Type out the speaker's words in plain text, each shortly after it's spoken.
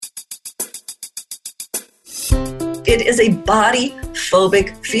It is a body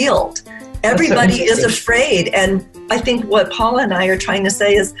phobic field. Everybody is afraid. And I think what Paula and I are trying to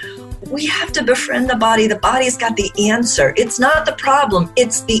say is we have to befriend the body. The body's got the answer. It's not the problem.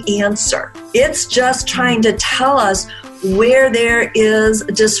 It's the answer. It's just trying to tell us where there is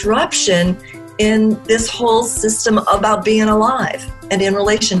disruption in this whole system about being alive and in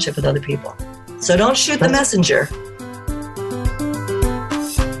relationship with other people. So don't shoot the messenger.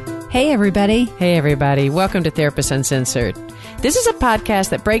 Hey, everybody. Hey, everybody. Welcome to Therapist Uncensored. This is a podcast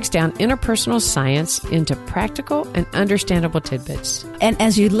that breaks down interpersonal science into practical and understandable tidbits. And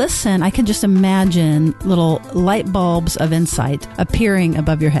as you listen, I can just imagine little light bulbs of insight appearing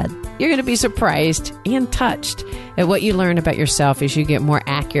above your head. You're going to be surprised and touched at what you learn about yourself as you get more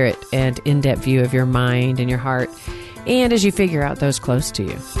accurate and in-depth view of your mind and your heart, and as you figure out those close to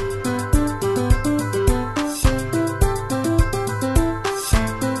you.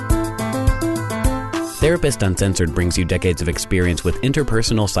 Therapist Uncensored brings you decades of experience with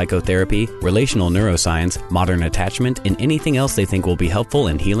interpersonal psychotherapy, relational neuroscience, modern attachment, and anything else they think will be helpful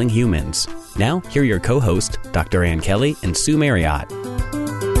in healing humans. Now, here are your co-hosts, Dr. Ann Kelly and Sue Marriott.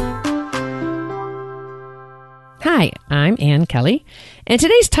 Hi, I'm Ann Kelly, and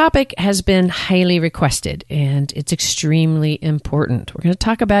today's topic has been highly requested, and it's extremely important. We're going to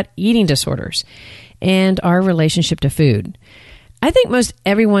talk about eating disorders and our relationship to food. I think most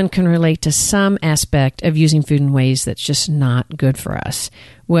everyone can relate to some aspect of using food in ways that's just not good for us,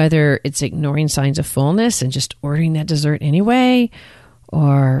 whether it's ignoring signs of fullness and just ordering that dessert anyway,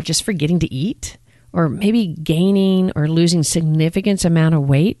 or just forgetting to eat, or maybe gaining or losing significant amount of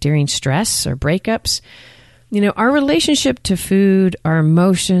weight during stress or breakups. You know, our relationship to food, our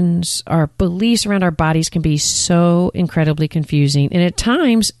emotions, our beliefs around our bodies can be so incredibly confusing and at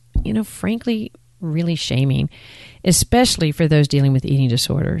times, frankly, really shaming, especially for those dealing with eating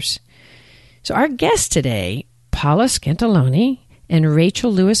disorders. So our guests today, Paula Scatoloni and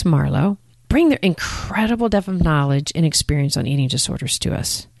Rachel Lewis-Marlow, bring their incredible depth of knowledge and experience on eating disorders to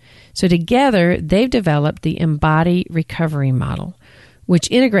us. So together, they've developed the Embody Recovery Model,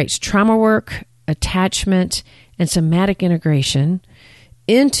 which integrates trauma work, attachment, and somatic integration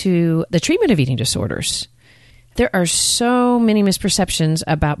into the treatment of eating disorders. There are so many misperceptions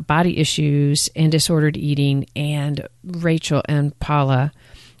about body issues and disordered eating, and Rachel and Paula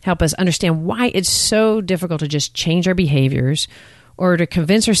help us understand why it's so difficult to just change our behaviors or to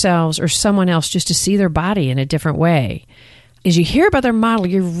convince ourselves or someone else just to see their body in a different way. As you hear about their model,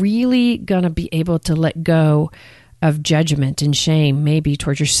 you're really going to be able to let go of judgment and shame, maybe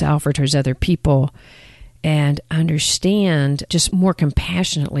towards yourself or towards other people, and understand just more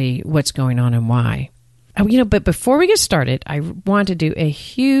compassionately what's going on and why. But before we get started, I want to do a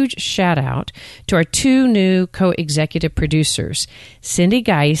huge shout out to our two new co-executive producers, Cindy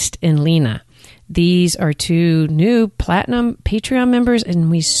Geist and Lena. These are two new Platinum Patreon members,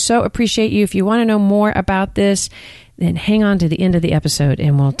 and we so appreciate you. If you want to know more about this, then hang on to the end of the episode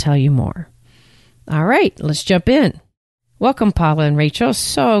and we'll tell you more. All right, let's jump in. Welcome, Paula and Rachel.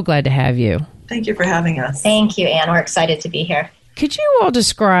 So glad to have you. Thank you for having us. Thank you, Ann. We're excited to be here. Could you all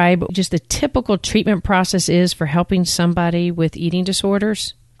describe just the typical treatment process is for helping somebody with eating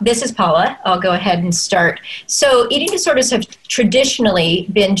disorders? This is Paula. I'll go ahead and start. So eating disorders have traditionally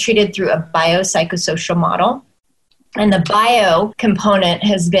been treated through a biopsychosocial model. And the bio component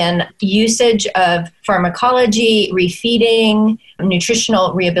has been usage of pharmacology, refeeding,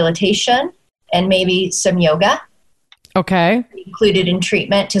 nutritional rehabilitation, and maybe some yoga. Okay. Included in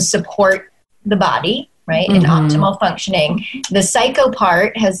treatment to support the body, right, in optimal functioning. The psycho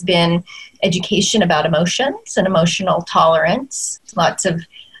part has been education about emotions and emotional tolerance, lots of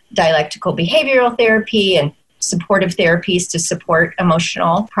dialectical behavioral therapy and supportive therapies to support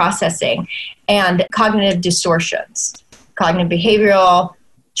emotional processing, and cognitive distortions, cognitive behavioral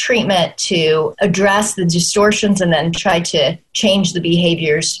treatment to address the distortions and then try to change the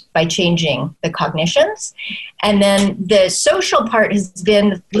behaviors by changing the cognitions. And then the social part has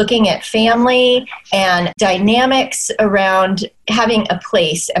been looking at family and dynamics around having a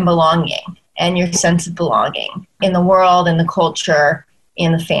place and belonging and your sense of belonging in the world, in the culture,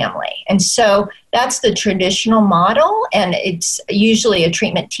 in the family. And so that's the traditional model, and it's usually a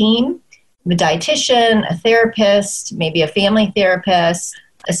treatment team, a dietitian, a therapist, maybe a family therapist,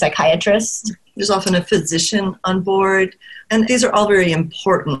 a psychiatrist. There's often a physician on board, and these are all very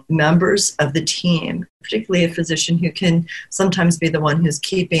important members of the team, particularly a physician who can sometimes be the one who's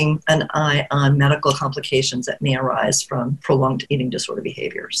keeping an eye on medical complications that may arise from prolonged eating disorder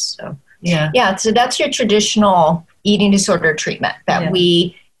behaviors. So, so that's your traditional eating disorder treatment that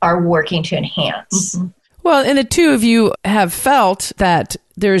we are working to enhance. Mm-hmm. Well, and the two of you have felt that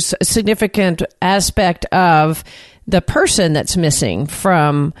there's a significant aspect of the person that's missing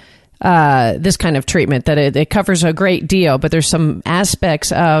from this kind of treatment, that it covers a great deal, but there's some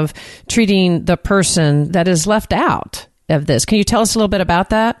aspects of treating the person that is left out of this. Can you tell us a little bit about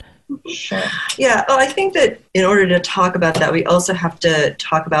that? Sure. Yeah, well, I think that in order to talk about that, we also have to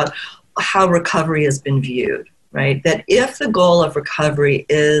talk about how recovery has been viewed, right? That if the goal of recovery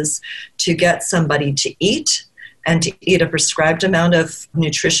is to get somebody to eat and to eat a prescribed amount of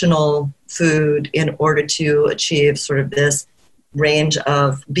nutritional food in order to achieve sort of this range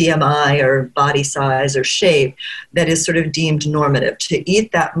of BMI or body size or shape that is sort of deemed normative, to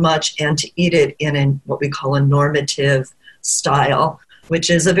eat that much and to eat it in what we call a normative style, which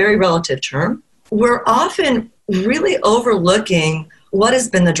is a very relative term, we're often really overlooking what has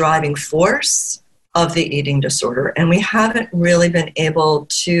been the driving force of the eating disorder. And we haven't really been able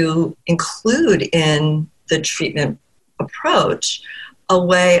to include in the treatment approach a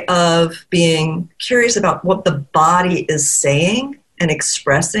way of being curious about what the body is saying and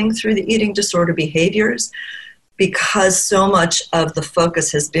expressing through the eating disorder behaviors, because so much of the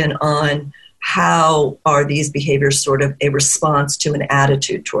focus has been on how are these behaviors sort of a response to an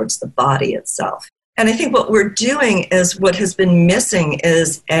attitude towards the body itself. And I think what we're doing is, what has been missing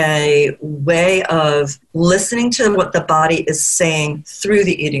is a way of listening to what the body is saying through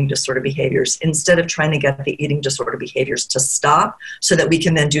the eating disorder behaviors, instead of trying to get the eating disorder behaviors to stop so that we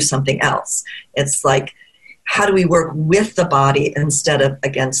can then do something else. It's like, how do we work with the body instead of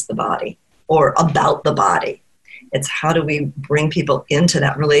against the body or about the body? It's how do we bring people into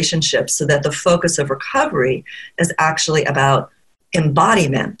that relationship so that the focus of recovery is actually about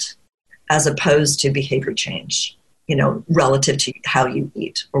embodiment as opposed to behavior change, relative to how you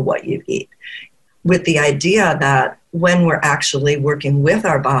eat or what you eat. With the idea that when we're actually working with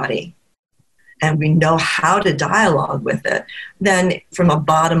our body and we know how to dialogue with it, then from a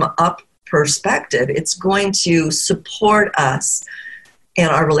bottom-up perspective, it's going to support us in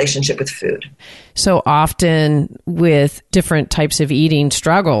our relationship with food. So often with different types of eating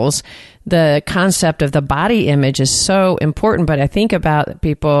struggles, the concept of the body image is so important. But I think about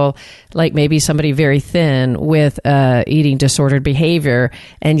people like maybe somebody very thin with eating disordered behavior,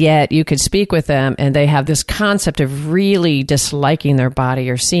 and yet you could speak with them and they have this concept of really disliking their body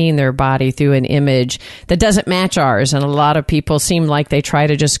or seeing their body through an image that doesn't match ours. And a lot of people seem like they try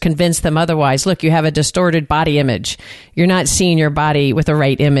to just convince them otherwise. Look, you have a distorted body image. You're not seeing your body with the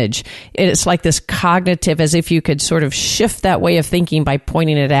right image. It's like this cognitive, as if you could sort of shift that way of thinking by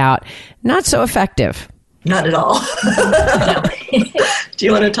pointing it out. Not so effective. Not at all. Do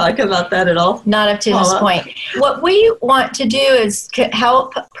you want to talk about that at all? Not up to this point. What we want to do is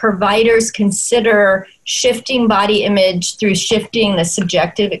help providers consider shifting body image through shifting the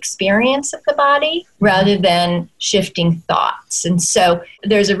subjective experience of the body rather than shifting thoughts. And so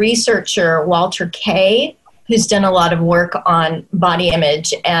there's a researcher, Walter Kay, who's done a lot of work on body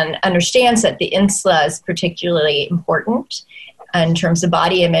image and understands that the insula is particularly important in terms of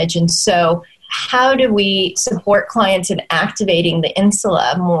body image. And so how do we support clients in activating the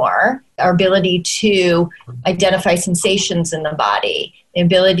insula more? Our ability to identify sensations in the body, the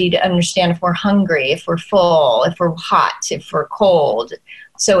ability to understand if we're hungry, if we're full, if we're hot, if we're cold.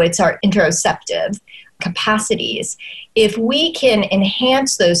 So it's our interoceptive capacities. If we can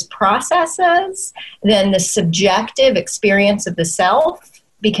enhance those processes, then the subjective experience of the self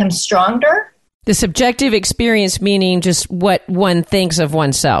becomes stronger. The subjective experience meaning just what one thinks of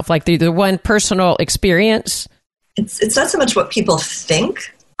oneself, like the one personal experience? It's not so much what people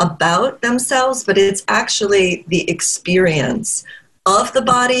think about themselves, but it's actually the experience of the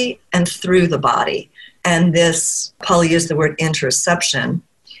body and through the body. And this, Paula used the word interoception.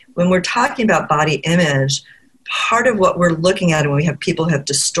 When we're talking about body image, part of what we're looking at when we have people who have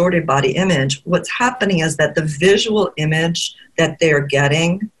distorted body image, what's happening is that the visual image that they're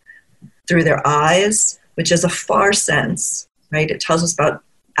getting through their eyes, which is a far sense, right? It tells us about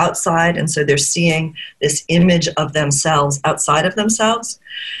outside, and so they're seeing this image of themselves outside of themselves.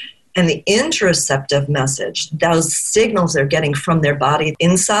 And the interoceptive message, those signals they're getting from their body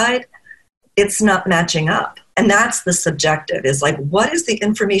inside, it's not matching up. And that's the subjective, is like, what is the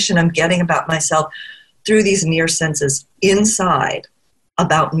information I'm getting about myself through these near senses inside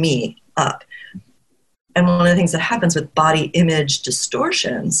about me up? And one of the things that happens with body image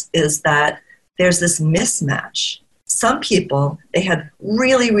distortions is that there's this mismatch. Some people, they have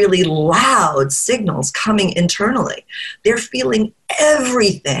really, really loud signals coming internally. They're feeling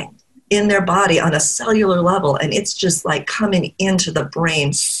everything in their body on a cellular level, and it's just like coming into the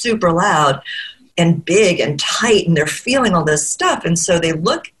brain super loud and big and tight, and they're feeling all this stuff. And so they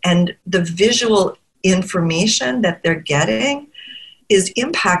look, and the visual information that they're getting is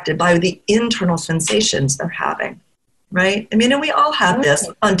impacted by the internal sensations they're having. right? I mean, and we all have this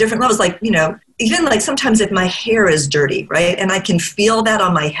on different levels. Like, even like sometimes if my hair is dirty, right? And I can feel that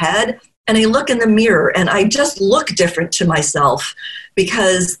on my head, and I look in the mirror and I just look different to myself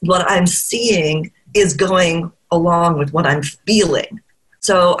because what I'm seeing is going along with what I'm feeling.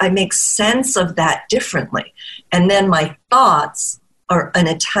 So I make sense of that differently. And then my thoughts are an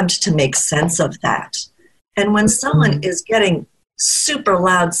attempt to make sense of that. And when someone is getting super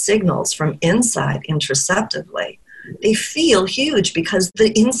loud signals from inside interoceptively, they feel huge because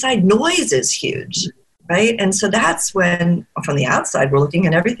the inside noise is huge, right? And so that's when, from the outside, we're looking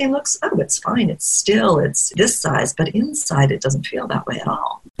and everything looks, it's fine, it's still, it's this size, but inside it doesn't feel that way at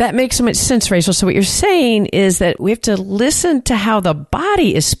all. That makes so much sense, Rachel. So what you're saying is that we have to listen to how the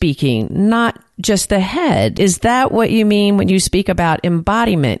body is speaking, not just the head. Is that what you mean when you speak about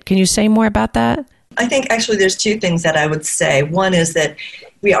embodiment? Can you say more about that? I think actually there's two things that I would say. One is that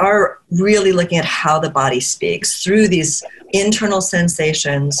we are really looking at how the body speaks through these internal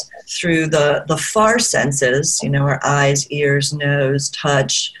sensations, through the far senses, our eyes, ears, nose,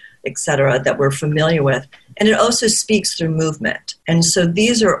 touch, etc., that we're familiar with. And it also speaks through movement. And so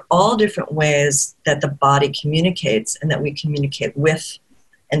these are all different ways that the body communicates and that we communicate with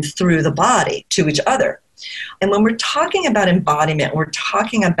and through the body to each other. And when we're talking about embodiment, we're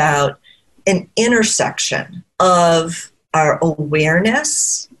talking about an intersection of our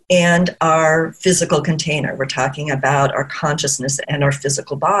awareness and our physical container. We're talking about our consciousness and our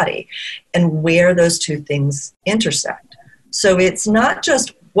physical body and where those two things intersect. So it's not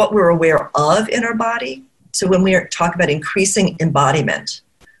just what we're aware of in our body. So when we talk about increasing embodiment,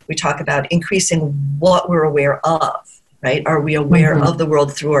 we talk about increasing what we're aware of, right? Are we aware of the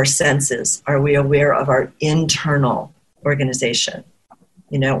world through our senses? Are we aware of our internal organization?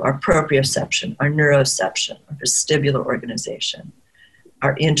 Our proprioception, our neuroception, our vestibular organization,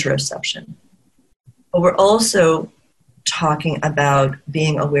 our interoception. But we're also talking about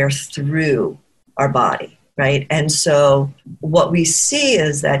being aware through our body, right? And so what we see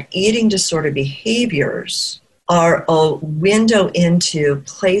is that eating disorder behaviors are a window into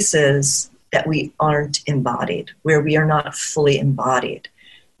places that we aren't embodied, where we are not fully embodied,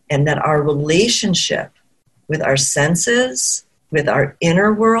 and that our relationship with our senses, with our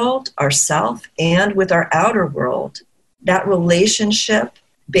inner world, our self, and with our outer world, that relationship,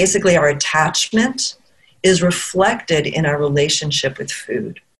 basically our attachment, is reflected in our relationship with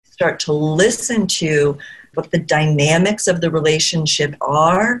food. Start to listen to what the dynamics of the relationship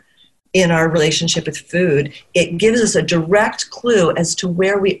are in our relationship with food. It gives us a direct clue as to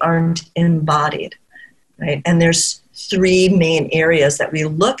where we aren't embodied, right? And there's three main areas that we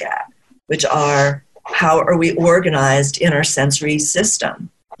look at, which are how are we organized in our sensory system,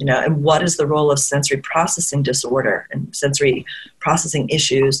 and what is the role of sensory processing disorder and sensory processing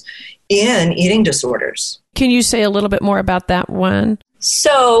issues in eating disorders. Can you say a little bit more about that one?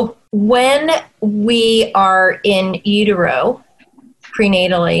 So when we are in utero,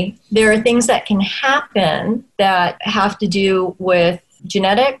 prenatally, there are things that can happen that have to do with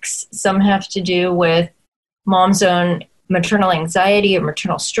genetics. Some have to do with mom's own maternal anxiety or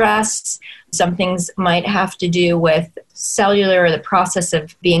maternal stress. Some things might have to do with cellular or the process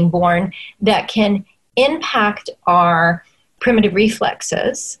of being born that can impact our primitive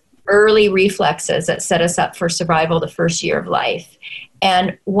reflexes, early reflexes that set us up for survival the first year of life.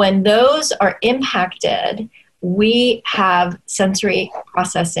 And when those are impacted, we have sensory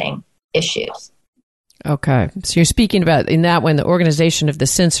processing issues. Okay. So you're speaking about, in that one, the organization of the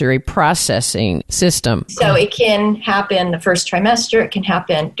sensory processing system. So it can happen the first trimester, it can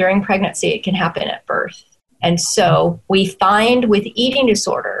happen during pregnancy, it can happen at birth. And so we find with eating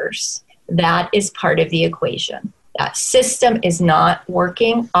disorders, that is part of the equation. That system is not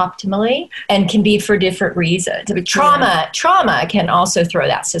working optimally and can be for different reasons. Trauma can also throw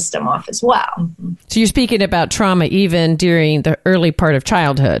that system off as well. So you're speaking about trauma even during the early part of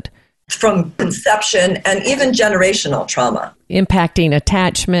childhood. From conception and even generational trauma. Impacting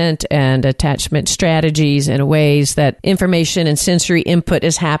attachment and attachment strategies in ways that information and sensory input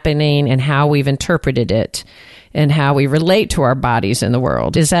is happening and how we've interpreted it and how we relate to our bodies in the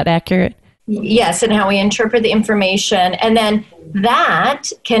world. Is that accurate? Yes, and how we interpret the information. And then that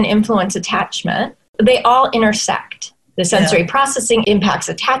can influence attachment. They all intersect. The sensory processing impacts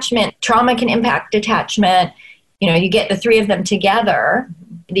attachment. Trauma can impact attachment. You get the three of them together,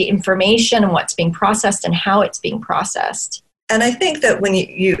 the information and what's being processed and how it's being processed. And I think that when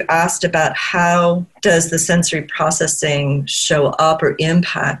you asked about how does the sensory processing show up or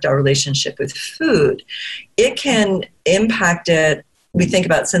impact our relationship with food, it can impact it we think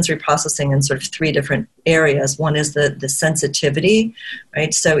about sensory processing in sort of three different areas. One is the sensitivity,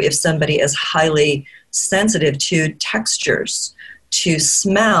 right? So if somebody is highly sensitive to textures, to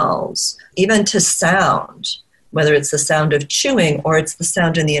smells, even to sound, whether it's the sound of chewing or it's the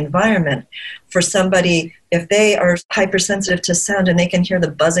sound in the environment. For somebody, if they are hypersensitive to sound and they can hear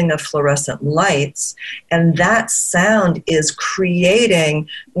the buzzing of fluorescent lights, and that sound is creating,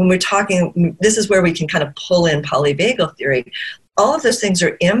 when we're talking, this is where we can kind of pull in polyvagal theory, all of those things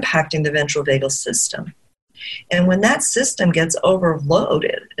are impacting the ventral vagal system. And when that system gets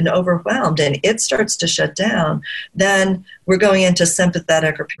overloaded and overwhelmed and it starts to shut down, then we're going into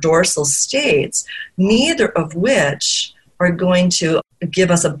sympathetic or dorsal states, neither of which are going to give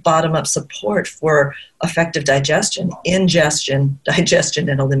us a bottom-up support for effective digestion, ingestion, digestion,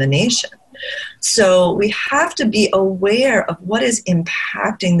 and elimination. So we have to be aware of what is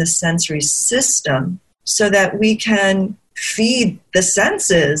impacting the sensory system so that we can feed the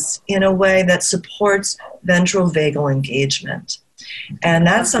senses in a way that supports ventral vagal engagement. And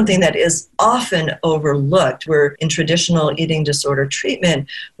that's something that is often overlooked. We're in traditional eating disorder treatment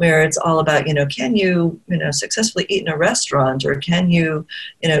where it's all about, can you, successfully eat in a restaurant, or can you,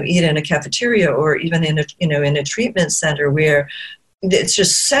 eat in a cafeteria, or even in a treatment center where it's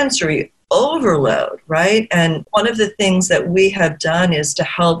just sensory overload, right? And one of the things that we have done is to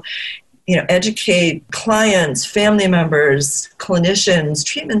help educate clients, family members, clinicians,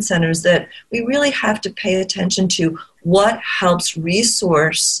 treatment centers, that we really have to pay attention to what helps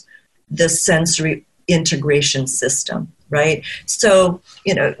resource the sensory integration system, right? So,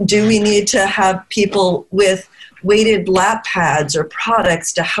 do we need to have people with weighted lap pads or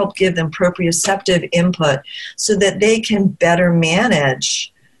products to help give them proprioceptive input so that they can better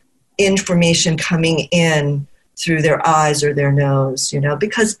manage information coming in through their eyes or their nose,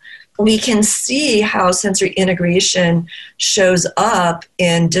 because we can see how sensory integration shows up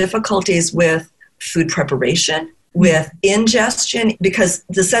in difficulties with food preparation, with ingestion, because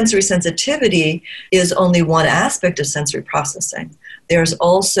the sensory sensitivity is only one aspect of sensory processing. There's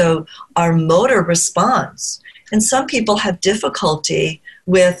also our motor response. And some people have difficulty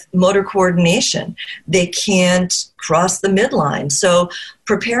with motor coordination. They can't cross the midline. So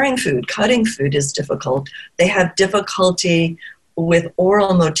preparing food, cutting food is difficult. They have difficulty with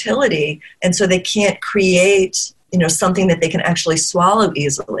oral motility, and so they can't create something that they can actually swallow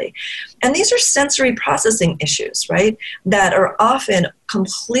easily. And these are sensory processing issues, right, that are often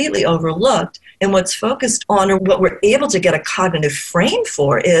completely overlooked. And what's focused on, or what we're able to get a cognitive frame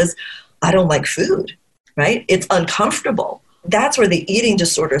for, is, I don't like food, right? It's uncomfortable. That's where the eating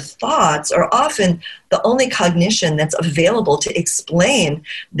disorder thoughts are often the only cognition that's available to explain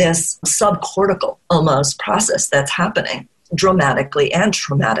this subcortical almost process that's happening dramatically and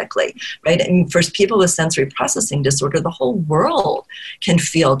traumatically, right? And for people with sensory processing disorder, the whole world can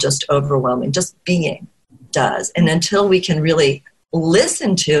feel just overwhelming, just being does. And until we can really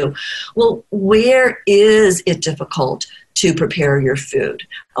listen to, well, where is it difficult to prepare your food?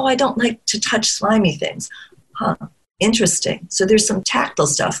 Oh, I don't like to touch slimy things. Huh. Interesting. So there's some tactile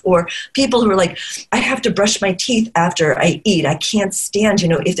stuff. Or people who are like, I have to brush my teeth after I eat. I can't stand,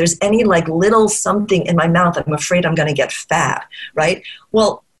 if there's any little something in my mouth, I'm afraid I'm going to get fat, right?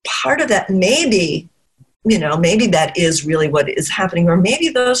 Well, part of that maybe that is really what is happening, or maybe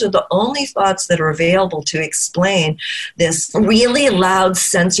those are the only thoughts that are available to explain this really loud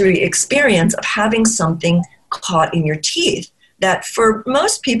sensory experience of having something caught in your teeth that for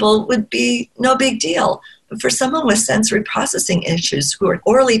most people would be no big deal. But for someone with sensory processing issues who are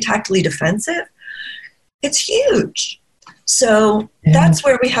orally tactily defensive, it's huge. So that's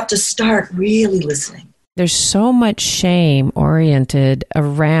where we have to start really listening. There's so much shame oriented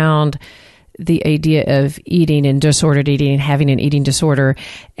around the idea of eating and disordered eating and having an eating disorder,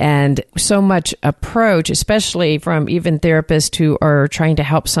 and so much approach, especially from even therapists who are trying to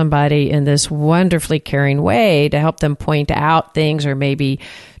help somebody in this wonderfully caring way to help them point out things, or maybe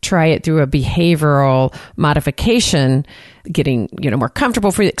try it through a behavioral modification, getting more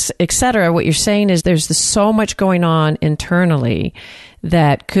comfortable for you, et cetera. What you're saying is there's so much going on internally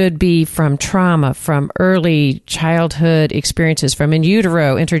that could be from trauma, from early childhood experiences, from in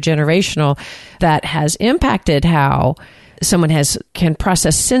utero, intergenerational, that has impacted how someone can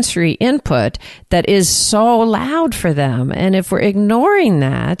process sensory input that is so loud for them. And if we're ignoring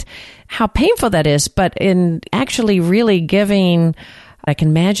that, how painful that is. But in actually really giving, I can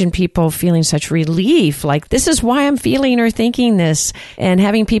imagine people feeling such relief, like, this is why I'm feeling or thinking this, and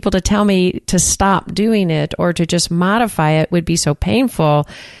having people to tell me to stop doing it or to just modify it would be so painful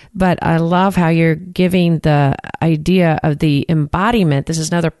But I love how you're giving the idea of the embodiment. This is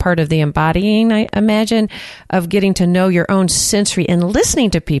another part of the embodying, I imagine, of getting to know your own sensory and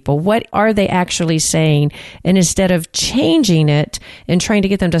listening to people. What are they actually saying? And instead of changing it and trying to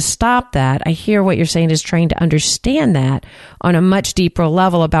get them to stop that, I hear what you're saying is trying to understand that on a much deeper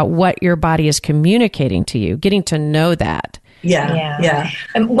level about what your body is communicating to you, getting to know that. Yeah.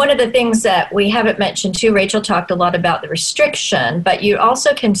 And one of the things that we haven't mentioned too, Rachel talked a lot about the restriction, but you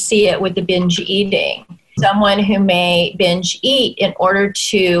also can see it with the binge eating. Someone who may binge eat in order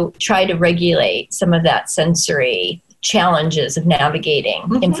to try to regulate some of that sensory challenges of navigating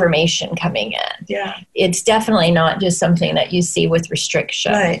information coming in. Yeah. It's definitely not just something that you see with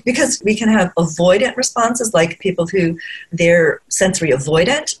restriction. Right. Because we can have avoidant responses, like people who they're sensory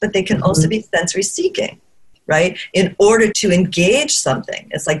avoidant, but they can also be sensory seeking. Right? In order to engage something,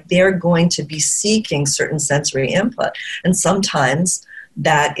 it's like they're going to be seeking certain sensory input. And sometimes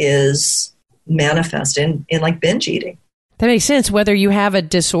that is manifest in like binge eating. That makes sense, whether you have a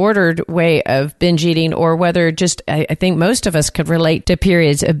disordered way of binge eating or whether just, I think most of us could relate to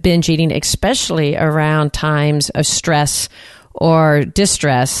periods of binge eating, especially around times of stress or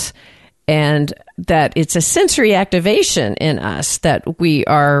distress, and that it's a sensory activation in us that we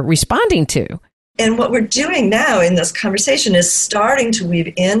are responding to. And what we're doing now in this conversation is starting to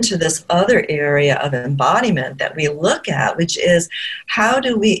weave into this other area of embodiment that we look at, which is how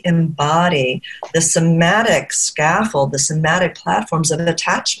do we embody the somatic scaffold, the somatic platforms of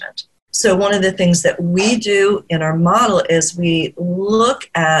attachment. So one of the things that we do in our model is we look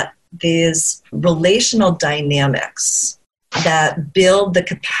at these relational dynamics that build the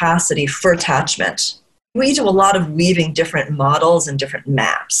capacity for attachment. We do a lot of weaving different models and different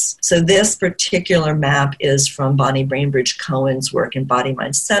maps. So this particular map is from Bonnie Bainbridge-Cohen's work in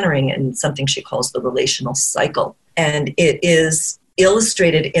Body-Mind Centering and something she calls the relational cycle. And it is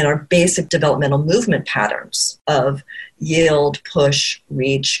illustrated in our basic developmental movement patterns of yield, push,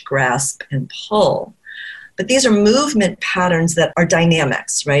 reach, grasp, and pull. But these are movement patterns that are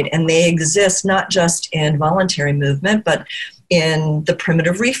dynamics, right? And they exist not just in voluntary movement, but in the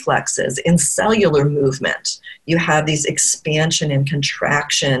primitive reflexes, in cellular movement. You have these expansion and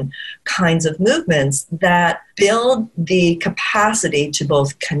contraction kinds of movements that build the capacity to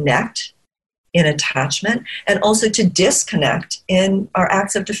both connect in attachment and also to disconnect in our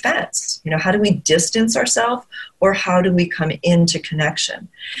acts of defense. You know, how do we distance ourselves or how do we come into connection?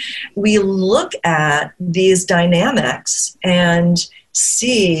 We look at these dynamics and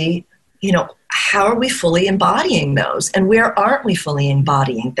see, you know, how are we fully embodying those and where aren't we fully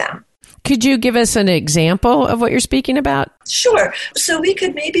embodying them? Could you give us an example of what you're speaking about? Sure. So we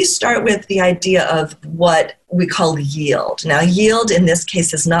could maybe start with the idea of what we call yield. Now, yield in this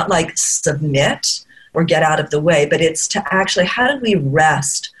case is not like submit or get out of the way, but it's to actually, how do we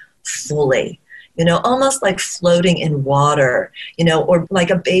rest fully? You know, almost like floating in water, you know, or like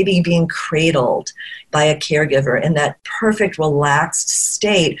a baby being cradled by a caregiver in that perfect relaxed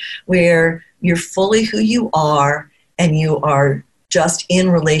state where you're fully who you are and you are just in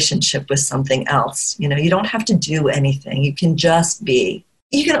relationship with something else. You know, you don't have to do anything. You can just be.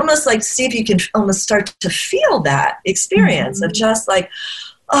 You can almost like see if you can almost start to feel that experience of just like,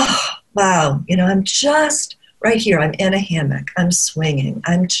 oh, wow, you know, I'm just right here. I'm in a hammock. I'm swinging.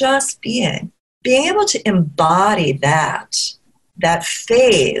 I'm just being. Being able to embody that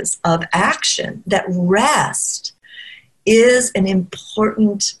phase of action, that rest, is an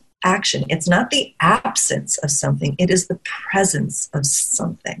important action. It's not the absence of something. It is the presence of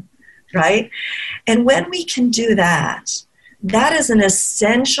something, right? And when we can do that, that is an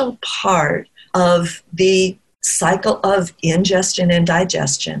essential part of the cycle of ingestion and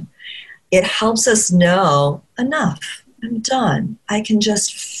digestion. It helps us know, enough, I'm done. I can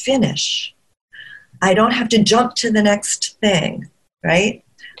just finish. I don't have to jump to the next thing, right?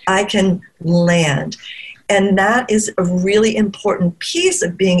 I can land. And that is a really important piece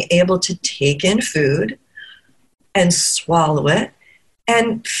of being able to take in food and swallow it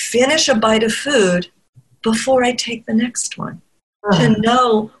and finish a bite of food before I take the next one. To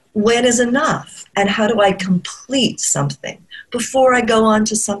know when is enough and how do I complete something before I go on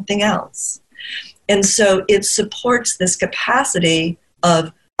to something else. And so it supports this capacity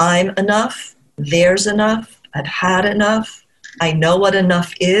of I'm enough, there's enough, I've had enough, I know what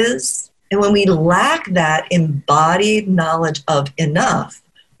enough is. And when we lack that embodied knowledge of enough,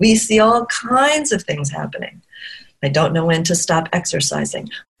 we see all kinds of things happening. I don't know when to stop exercising.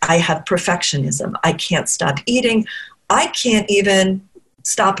 I have perfectionism. I can't stop eating. I can't even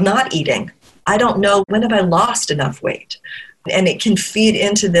stop not eating. I don't know when have I lost enough weight. And it can feed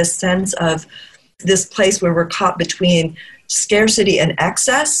into this sense of this place where we're caught between scarcity and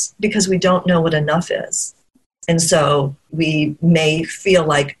excess because we don't know what enough is. And so we may feel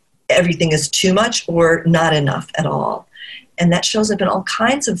like everything is too much or not enough at all. And that shows up in all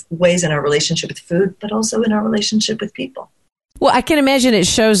kinds of ways in our relationship with food, but also in our relationship with people. Well, I can imagine it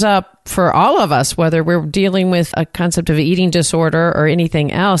shows up for all of us, whether we're dealing with a concept of eating disorder or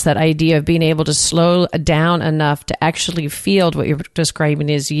anything else, that idea of being able to slow down enough to actually feel what you're describing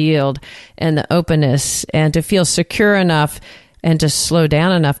as yield and the openness, and to feel secure enough and to slow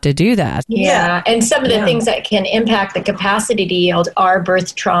down enough to do that. Yeah. And some of the things that can impact the capacity to yield are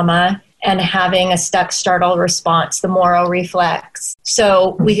birth trauma and having a stuck startle response, the Moro reflex.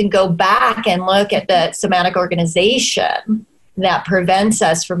 So we can go back and look at the somatic organization that prevents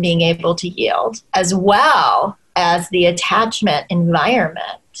us from being able to yield, as well as the attachment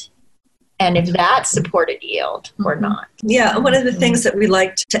environment, and if that supported yield or not. Yeah, one of the things that we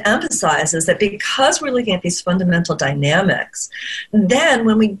like to emphasize is that because we're looking at these fundamental dynamics, then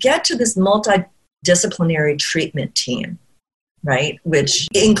when we get to this multidisciplinary treatment team, right, which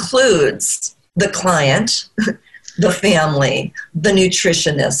includes the client, the family, the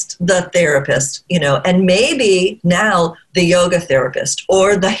nutritionist, the therapist, and maybe now the yoga therapist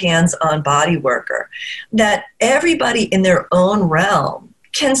or the hands-on body worker, that everybody in their own realm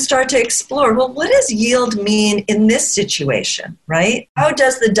can start to explore, well, what does yield mean in this situation, right? How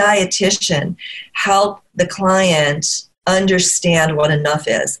does the dietitian help the client understand what enough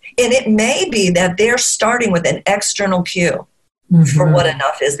is? And it may be that they're starting with an external cue for what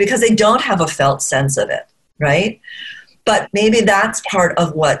enough is because they don't have a felt sense of it. Right? But maybe that's part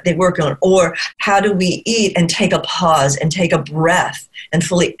of what they work on. Or how do we eat and take a pause and take a breath and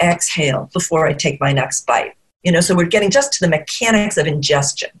fully exhale before I take my next bite? So we're getting just to the mechanics of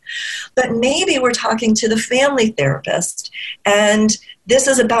ingestion. But maybe we're talking to the family therapist and this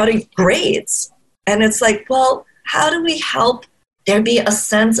is about grades. And it's like, well, how do we help there be a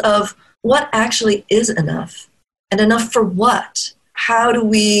sense of what actually is enough and enough for what? How do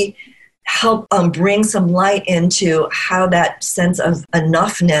we help bring some light into how that sense of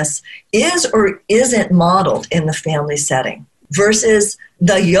enoughness is or isn't modeled in the family setting versus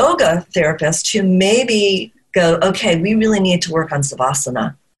the yoga therapist who maybe go, okay, we really need to work on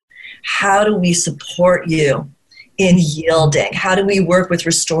savasana. How do we support you in yielding? How do we work with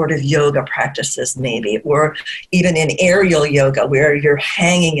restorative yoga practices maybe, or even in aerial yoga where you're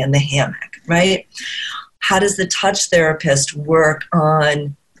hanging in the hammock, right? How does the touch therapist work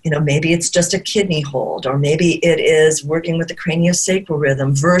on maybe it's just a kidney hold, or maybe it is working with the craniosacral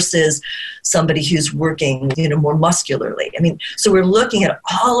rhythm versus somebody who's working, more muscularly. So we're looking at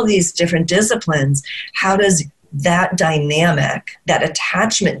all of these different disciplines. How does that dynamic, that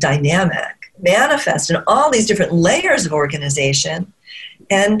attachment dynamic, manifest in all these different layers of organization?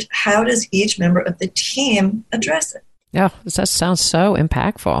 And how does each member of the team address it? Yeah, that sounds so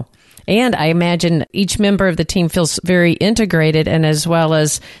impactful. And I imagine each member of the team feels very integrated, and as well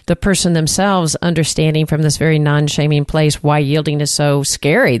as the person themselves understanding from this very non-shaming place why yielding is so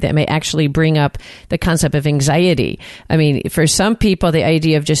scary. That may actually bring up the concept of anxiety. For some people, the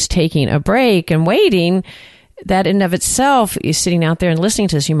idea of just taking a break and waiting, that in and of itself is sitting out there and listening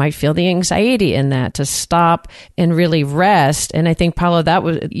to this. You might feel the anxiety in that, to stop and really rest. And I think, Paula,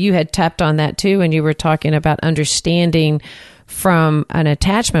 you had tapped on that too, and you were talking about understanding from an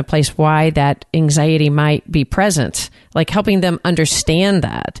attachment place why that anxiety might be present, like helping them understand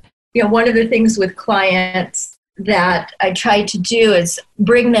that. One of the things with clients that I try to do is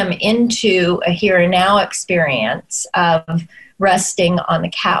bring them into a here and now experience of resting on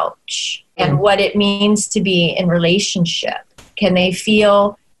the couch and what it means to be in relationship. Can they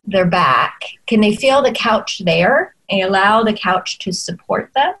feel their back? Can they feel the couch there and allow the couch to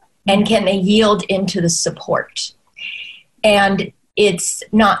support them? And can they yield into the support? And it's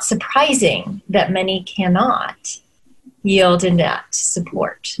not surprising that many cannot yield in that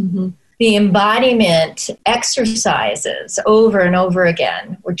support. Mm-hmm. The embodiment exercises over and over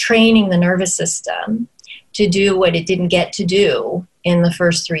again. We're training the nervous system to do what it didn't get to do in the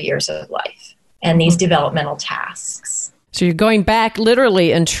first 3 years of life and these developmental tasks. So you're going back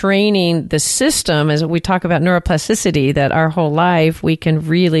literally and training the system, as we talk about neuroplasticity, that our whole life we can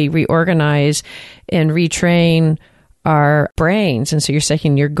really reorganize and retrain our brains. And so you're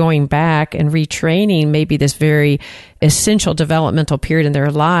saying you're going back and retraining maybe this very essential developmental period in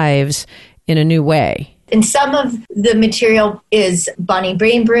their lives in a new way. And some of the material is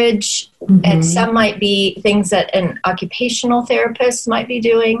body-brain bridge, and some might be things that an occupational therapist might be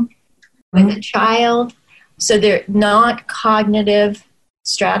doing with a child. So they're not cognitive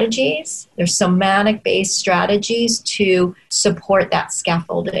strategies. They're somatic-based strategies to support that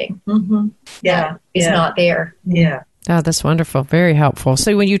scaffolding. Yeah, is not there. Yeah. Oh, that's wonderful. Very helpful.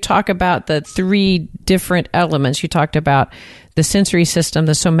 So when you talk about the three different elements, you talked about the sensory system,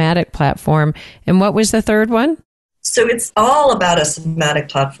 the somatic platform, and what was the third one? So it's all about a somatic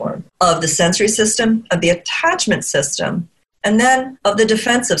platform of the sensory system, of the attachment system, and then of the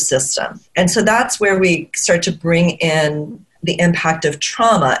defensive system. And so that's where we start to bring in the impact of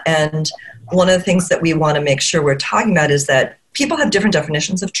trauma. And one of the things that we want to make sure we're talking about is that people have different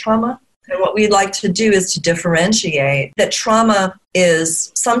definitions of trauma. And what we'd like to do is to differentiate that trauma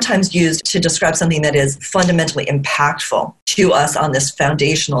is sometimes used to describe something that is fundamentally impactful to us on this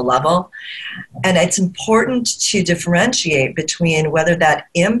foundational level. And it's important to differentiate between whether that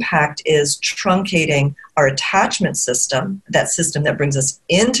impact is truncating our attachment system, that system that brings us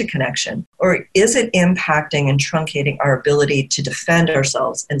into connection, or is it impacting and truncating our ability to defend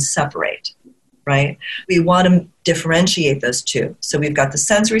ourselves and separate? Right? We want to differentiate those two. So we've got the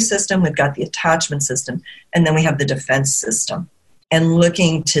sensory system, we've got the attachment system, and then we have the defense system. And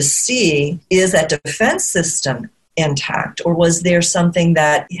looking to see, is that defense system intact, or was there something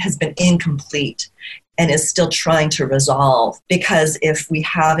that has been incomplete and is still trying to resolve? Because if we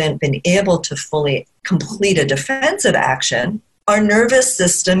haven't been able to fully complete a defensive action, our nervous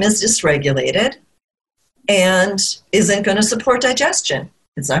system is dysregulated and isn't going to support digestion.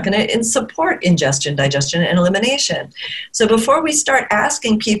 It's not going to support ingestion, digestion, and elimination. So before we start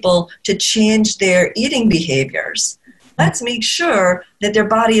asking people to change their eating behaviors, let's make sure that their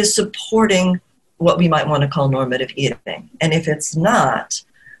body is supporting what we might want to call normative eating. And if it's not,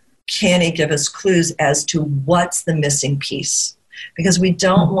 can it give us clues as to what's the missing piece? Because we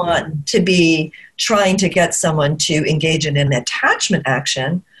don't want to be trying to get someone to engage in an attachment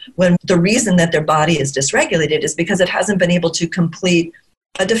action when the reason that their body is dysregulated is because it hasn't been able to complete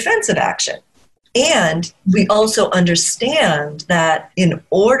a defensive action. And we also understand that in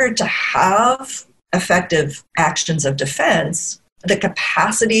order to have effective actions of defense, the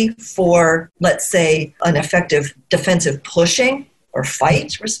capacity for, let's say, an effective defensive pushing or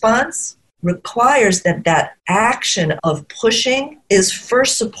fight response requires that that action of pushing is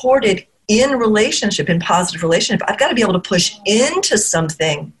first supported in relationship, in positive relationship. I've got to be able to push into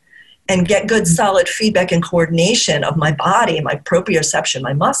something and get good solid feedback and coordination of my body, my proprioception,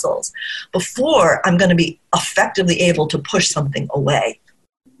 my muscles, before I'm going to be effectively able to push something away,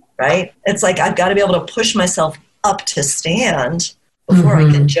 right? It's like I've got to be able to push myself up to stand before I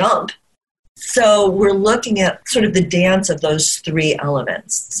can jump. So we're looking at sort of the dance of those three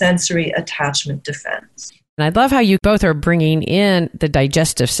elements: sensory, attachment, defense. And I love how you both are bringing in the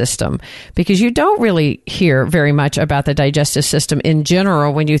digestive system, because you don't really hear very much about the digestive system in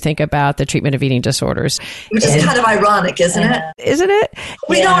general when you think about the treatment of eating disorders. Which is kind of ironic, isn't it? Isn't it?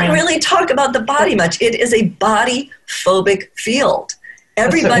 We don't really talk about the body much. It is a body-phobic field.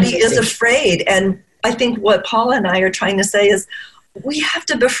 Everybody is afraid. And I think what Paula and I are trying to say is we have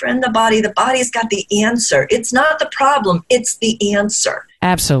to befriend the body. The body's got the answer. It's not the problem. It's the answer.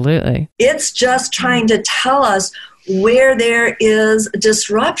 Absolutely. It's just trying to tell us where there is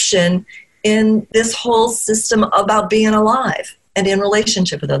disruption in this whole system about being alive and in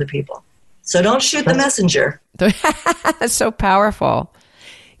relationship with other people. So don't shoot the messenger. That's so powerful.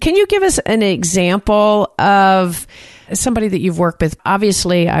 Can you give us an example of somebody that you've worked with?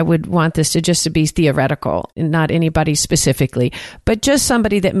 Obviously, I would want this to be theoretical and not anybody specifically, but just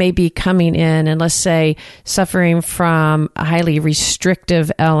somebody that may be coming in and, let's say, suffering from a highly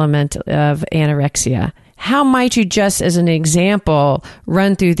restrictive element of anorexia. How might you, just as an example,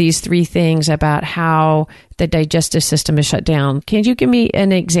 run through these three things about how the digestive system is shut down? Can you give me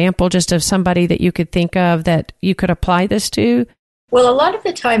an example just of somebody that you could think of that you could apply this to? Well, a lot of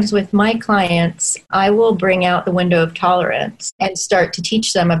the times with my clients, I will bring out the window of tolerance and start to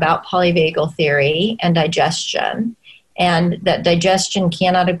teach them about polyvagal theory and digestion, and that digestion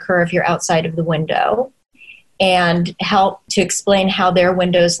cannot occur if you're outside of the window, and help to explain how their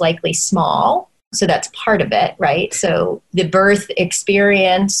window is likely small. So that's part of it, right? So the birth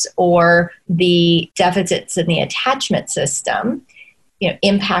experience or the deficits in the attachment system,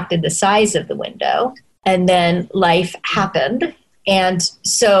 impacted the size of the window, and then life happened. And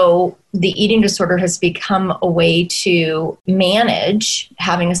so the eating disorder has become a way to manage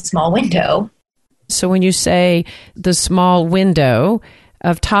having a small window. So when you say the small window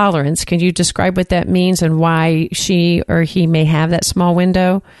of tolerance, can you describe what that means and why she or he may have that small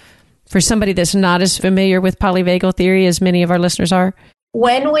window? For somebody that's not as familiar with polyvagal theory as many of our listeners are?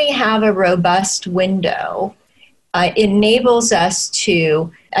 When we have a robust window, it enables us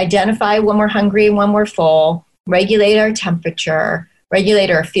to identify when we're hungry and when we're full, regulate our temperature,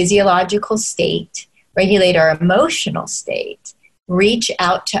 regulate our physiological state, regulate our emotional state, reach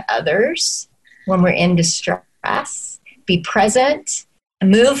out to others when we're in distress, be present,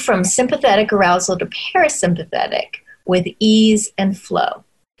 move from sympathetic arousal to parasympathetic with ease and flow.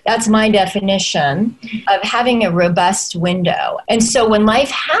 That's my definition of having a robust window. And so when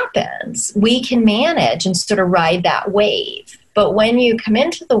life happens, we can manage and sort of ride that wave. But when you come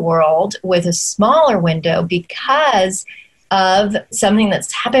into the world with a smaller window because of something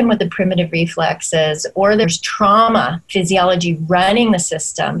that's happened with the primitive reflexes, or there's trauma physiology running the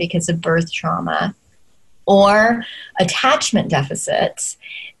system because of birth trauma, or attachment deficits,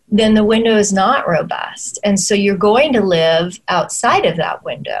 then the window is not robust. And so you're going to live outside of that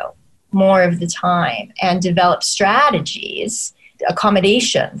window more of the time and develop strategies,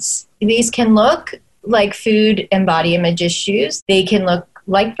 accommodations. These can look like food and body image issues. They can look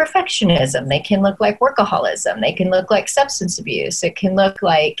like perfectionism. They can look like workaholism. They can look like substance abuse. It can look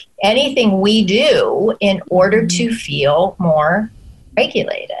like anything we do in order to feel more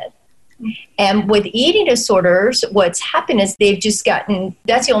regulated. And with eating disorders, what's happened is they've just gotten,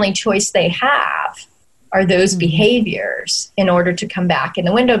 that's the only choice they have, are those behaviors in order to come back in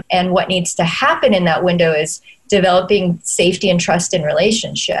the window. And what needs to happen in that window is developing safety and trust in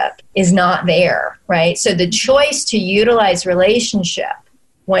relationship is not there, right? So the choice to utilize relationship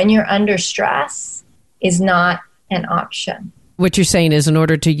when you're under stress is not an option. What you're saying is in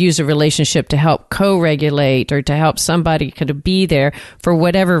order to use a relationship to help co-regulate or to help somebody kind of be there for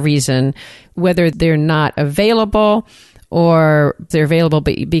whatever reason, whether they're not available or they're available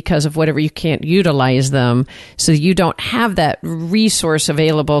but because of whatever, you can't utilize them. So you don't have that resource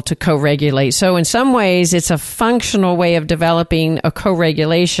available to co-regulate. So in some ways, it's a functional way of developing a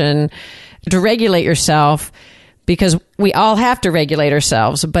co-regulation to regulate yourself, because we all have to regulate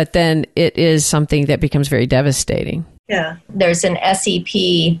ourselves, but then it is something that becomes very devastating. Yeah. There's an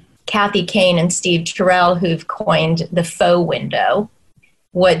SEP, Kathy Kane and Steve Terrell, who've coined the faux window.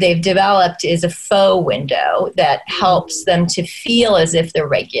 What they've developed is a faux window that helps them to feel as if they're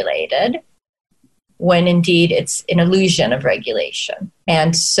regulated, when indeed it's an illusion of regulation.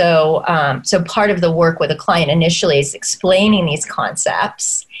 And so, so part of the work with a client initially is explaining these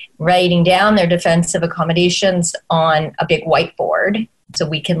concepts, writing down their defensive accommodations on a big whiteboard so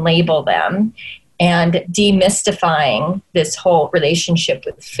we can label them, and demystifying this whole relationship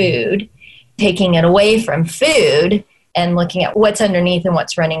with food, taking it away from food and looking at what's underneath and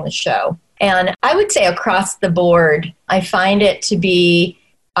what's running the show. And I would say across the board, I find it to be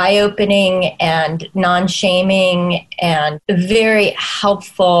eye-opening and non-shaming and very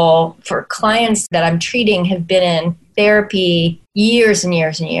helpful for clients that I'm treating have been in therapy years and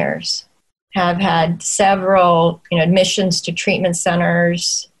years and years, have had several admissions to treatment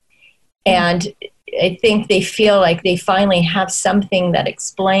centers. And I think they feel like they finally have something that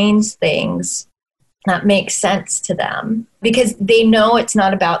explains things that makes sense to them, because they know it's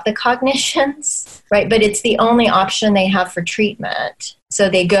not about the cognitions, right? But it's the only option they have for treatment. So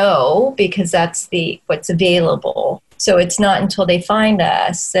they go because that's what's available. So it's not until they find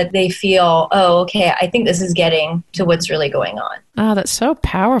us that they feel, oh, okay, I think this is getting to what's really going on. Oh, that's so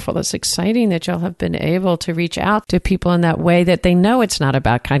powerful. That's exciting that y'all have been able to reach out to people in that way, that they know it's not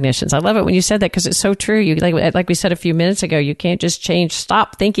about cognitions. I love it when you said that, because it's so true. You like we said a few minutes ago, you can't just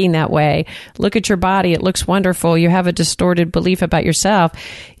stop thinking that way. Look at your body. It looks wonderful. You have a distorted belief about yourself.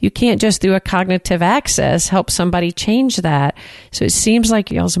 You can't just through a cognitive access help somebody change that. So it seems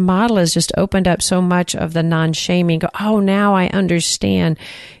like y'all's model has just opened up so much of the non-shaming. Oh, now I understand.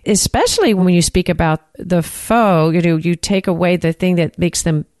 Especially when you speak about the faux, you take away the thing that makes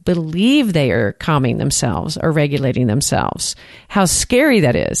them believe they are calming themselves or regulating themselves. How scary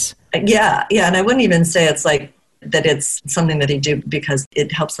that is. Yeah. And I wouldn't even say it's like that it's something that they do because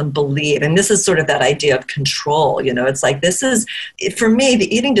it helps them believe. And this is sort of that idea of control. It's like, this is, for me,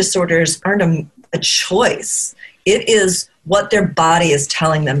 the eating disorders aren't a choice. It is what their body is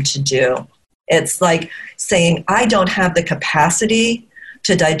telling them to do. It's like saying, I don't have the capacity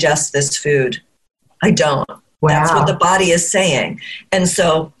to digest this food. I don't. Wow. That's what the body is saying. And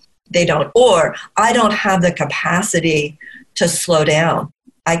so they don't. Or I don't have the capacity to slow down.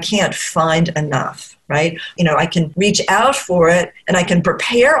 I can't find enough, right? I can reach out for it and I can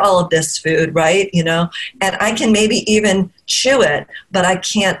prepare all of this food, right? And I can maybe even chew it, but I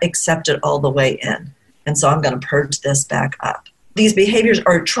can't accept it all the way in. And so I'm going to purge this back up. These behaviors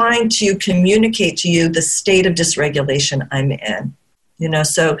are trying to communicate to you the state of dysregulation I'm in.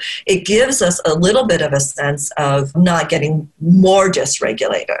 So it gives us a little bit of a sense of not getting more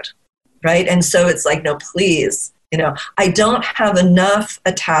dysregulated, right? And so it's like, no, please, I don't have enough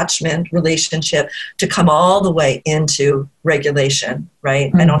attachment relationship to come all the way into regulation,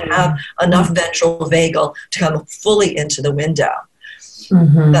 right? Mm-hmm. I don't have enough ventral vagal to come fully into the window,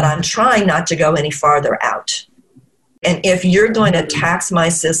 but I'm trying not to go any farther out. And if you're going to tax my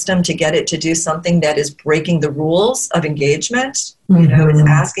system to get it to do something that is breaking the rules of engagement, it's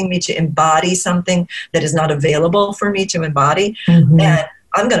asking me to embody something that is not available for me to embody, then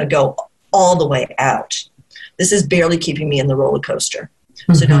I'm going to go all the way out. This is barely keeping me in the roller coaster.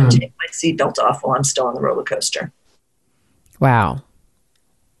 So don't take my seatbelt off while I'm still on the roller coaster. Wow.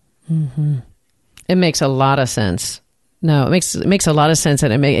 It makes a lot of sense. No, it makes a lot of sense.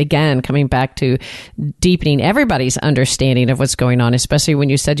 And again, coming back to deepening everybody's understanding of what's going on, especially when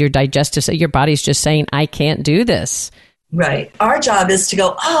you said your body's just saying, I can't do this. Right. Our job is to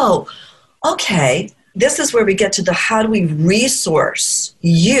go, oh, okay. This is where we get to how do we resource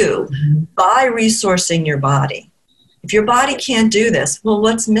you by resourcing your body? If your body can't do this, well,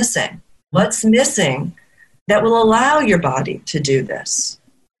 what's missing? What's missing that will allow your body to do this?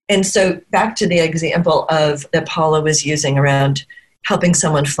 And so back to the example that Paula was using around helping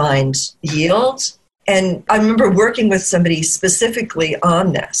someone find yield. And I remember working with somebody specifically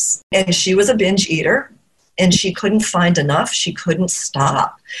on this. And she was a binge eater and she couldn't find enough. She couldn't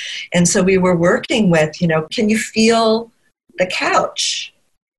stop. And so we were working with, can you feel the couch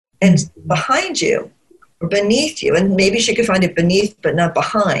and behind you or beneath you? And maybe she could find it beneath, but not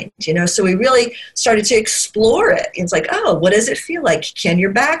behind, So we really started to explore it. It's like, oh, what does it feel like? Can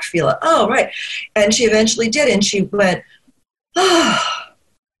your back feel it? Oh, right. And she eventually did. And she went,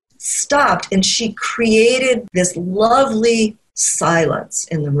 stopped. And she created this lovely silence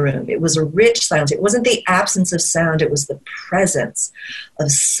in the room. It was a rich silence. It wasn't the absence of sound. It was the presence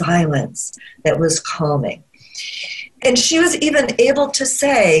of silence that was calming. And she was even able to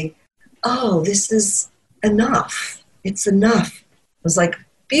say, oh, this is enough. It's enough. It was like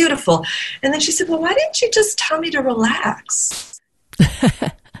beautiful. And then she said, well, why didn't you just tell me to relax?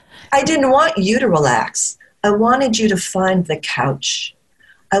 I didn't want you to relax. I wanted you to find the couch.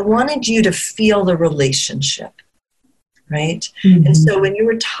 I wanted you to feel the relationship. Right? And so when you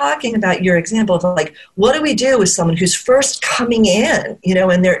were talking about your example of like, what do we do with someone who's first coming in,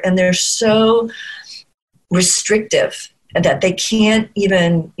 and they're so restrictive that they can't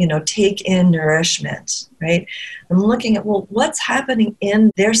even, take in nourishment, right? I'm looking at, well, what's happening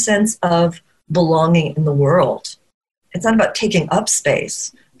in their sense of belonging in the world? It's not about taking up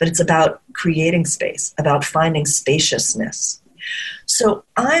space, but it's about creating space, about finding spaciousness. So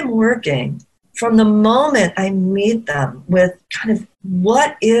I'm working from the moment I meet them with kind of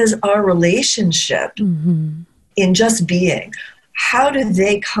what is our relationship in just being? How do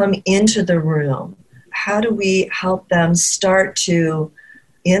they come into the room? How do we help them start to,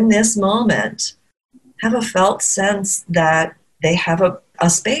 in this moment, have a felt sense that they have a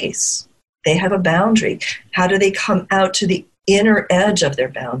space, they have a boundary? How do they come out to the inner edge of their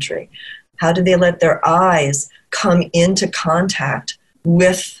boundary? How do they let their eyes come into contact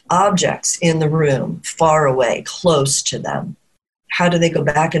with objects in the room, far away, close to them? How do they go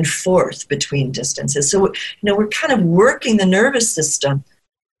back and forth between distances? So, we're kind of working the nervous system.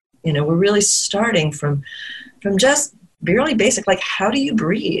 We're really starting from just barely basic, like, how do you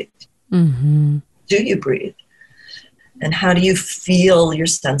breathe? Do you breathe? And how do you feel your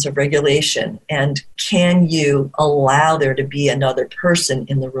sense of regulation? And can you allow there to be another person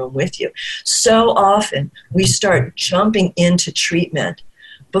in the room with you? So often we start jumping into treatment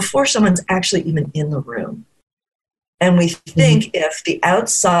before someone's actually even in the room. And we think if the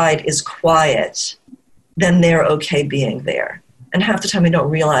outside is quiet, then they're okay being there. And half the time we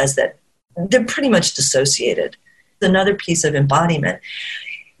don't realize that they're pretty much dissociated. Another piece of embodiment.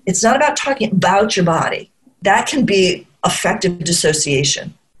 It's not about talking about your body. That can be affective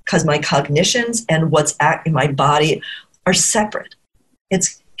dissociation because my cognitions and what's in my body are separate.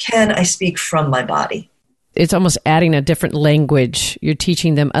 It's, can I speak from my body? It's almost adding a different language. You're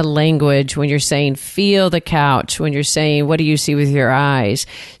teaching them a language when you're saying, feel the couch, when you're saying, what do you see with your eyes?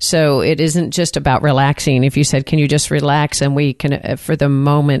 So it isn't just about relaxing. If you said, can you just relax and we can, for the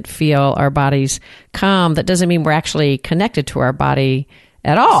moment, feel our bodies calm, that doesn't mean we're actually connected to our body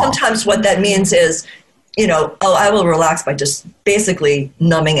at all. Sometimes what that means is, I will relax by just basically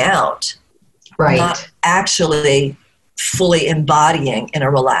numbing out. Right. Not actually fully embodying in a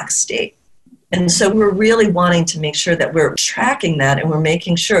relaxed state. And so we're really wanting to make sure that we're tracking that and we're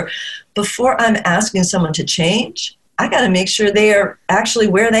making sure before I'm asking someone to change, I got to make sure they are actually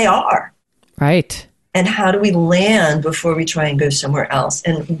where they are. Right. And how do we land before we try and go somewhere else?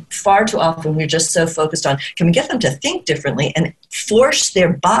 And far too often we're just so focused on, can we get them to think differently and force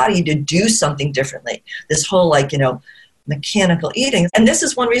their body to do something differently? This whole mechanical eating. And this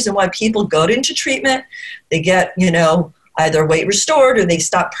is one reason why people go into treatment. They get, either weight restored or they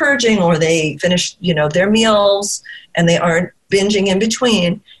stop purging or they finish, their meals and they aren't binging in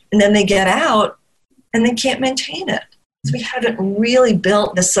between. And then they get out and they can't maintain it. We haven't really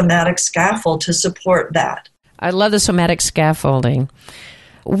built the somatic scaffold to support that. I love the somatic scaffolding.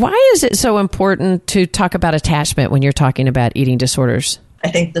 Why is it so important to talk about attachment when you're talking about eating disorders? I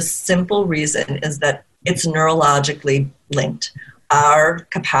think the simple reason is that it's neurologically linked. Our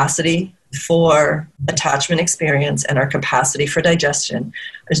capacity for attachment experience and our capacity for digestion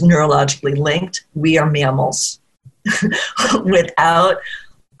is neurologically linked. We are mammals. Without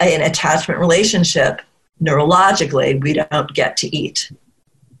an attachment relationship, neurologically, we don't get to eat,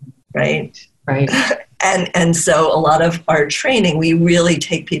 right? Right. And so a lot of our training, we really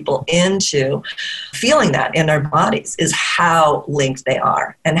take people into feeling that in our bodies is how linked they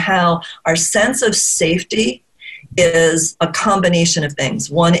are and how our sense of safety is a combination of things.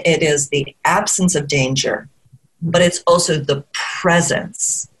 One, it is the absence of danger, but it's also the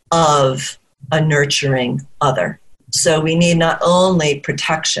presence of a nurturing other. So we need not only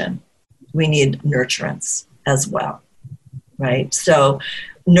protection, we need nurturance as well, right? So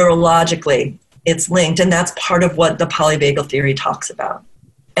neurologically, it's linked, and that's part of what the polyvagal theory talks about.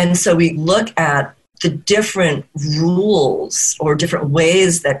 And so we look at the different rules or different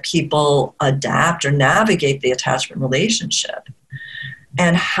ways that people adapt or navigate the attachment relationship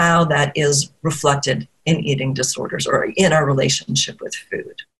and how that is reflected in eating disorders or in our relationship with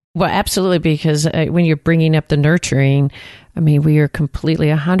food. Well, absolutely, because when you're bringing up the nurturing, I mean, we are completely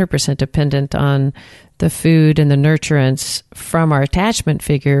 100% dependent on the food and the nurturance from our attachment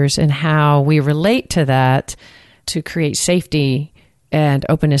figures and how we relate to that to create safety and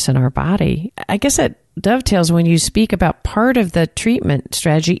openness in our body. I guess that dovetails when you speak about part of the treatment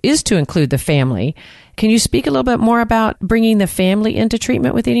strategy is to include the family. Can you speak a little bit more about bringing the family into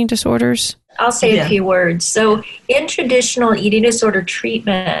treatment with eating disorders? I'll say a few words. So in traditional eating disorder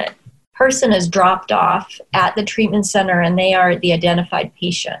treatment, person is dropped off at the treatment center and they are the identified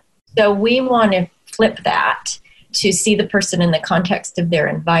patient. So we want to flip that to see the person in the context of their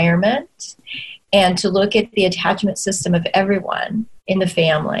environment and to look at the attachment system of everyone in the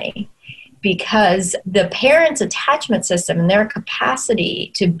family, because the parent's attachment system and their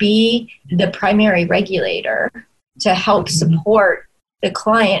capacity to be the primary regulator to help support the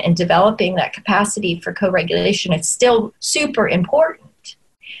client in developing that capacity for co-regulation is still super important.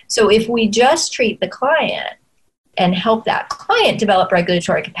 So if we just treat the client and help that client develop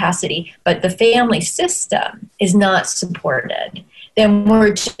regulatory capacity, but the family system is not supported, then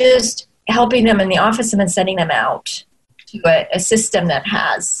we're just helping them in the office and then sending them out to a system that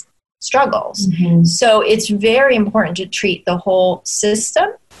has struggles. Mm-hmm. So it's very important to treat the whole system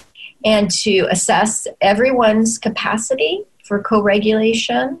and to assess everyone's capacity for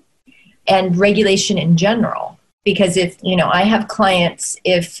co-regulation and regulation in general. Because if, I have clients,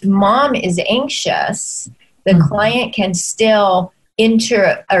 if mom is anxious, the client can still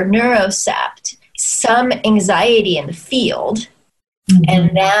enter or neurocept some anxiety in the field,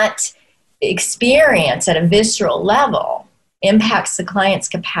 and that experience at a visceral level impacts the client's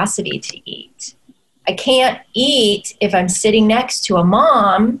capacity to eat. I can't eat if I'm sitting next to a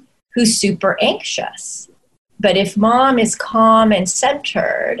mom who's super anxious. But if mom is calm and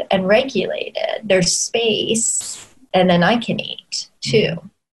centered and regulated, there's space, and then I can eat too.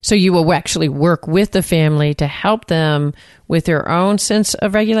 So you will actually work with the family to help them with their own sense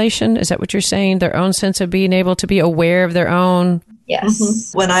of regulation? Is that what you're saying? Their own sense of being able to be aware of their own? Yes.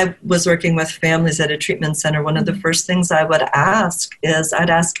 Mm-hmm. When I was working with families at a treatment center, one of the first things I would ask is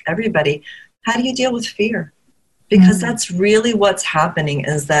I'd ask everybody, how do you deal with fear? Because that's really what's happening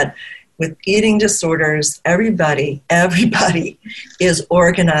is that with eating disorders, everybody is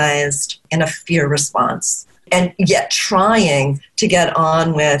organized in a fear response and yet trying to get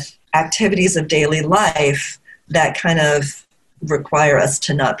on with activities of daily life that kind of require us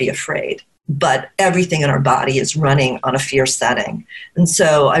to not be afraid. But everything in our body is running on a fear setting. And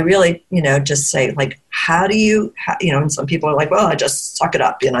so I really, just say, like, how do you, and some people are like, well, I just suck it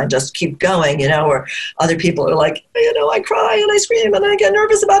up and I just keep going, or other people are like, I cry and I scream and I get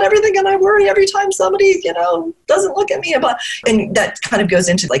nervous about everything and I worry every time somebody, doesn't look at me. And that kind of goes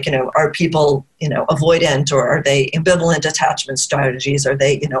into like, are people, avoidant, or are they ambivalent attachment strategies? Are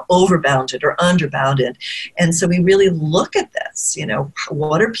they, overbounded or underbounded? And so we really look at this,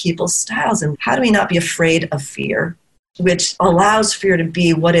 what are people's styles and how do we not be afraid of fear, which allows fear to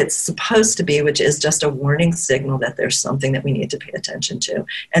be what it's supposed to be, which is just a warning signal that there's something that we need to pay attention to,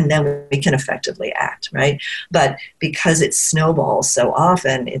 and then we can effectively act, right? But because it snowballs so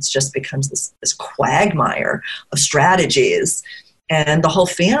often, it just becomes this quagmire of strategies, and the whole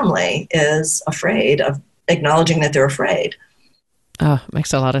family is afraid of acknowledging that they're afraid. Oh,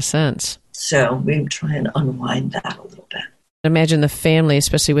 makes a lot of sense. So we try and unwind that a little bit. Imagine the family,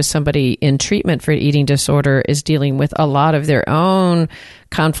 especially with somebody in treatment for eating disorder, is dealing with a lot of their own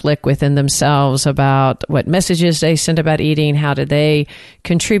conflict within themselves about what messages they send about eating, how do they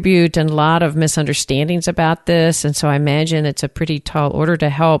contribute, and a lot of misunderstandings about this. And so I imagine it's a pretty tall order to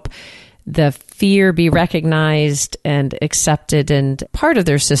help the fear be recognized and accepted and part of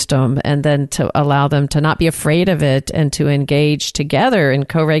their system, and then to allow them to not be afraid of it and to engage together in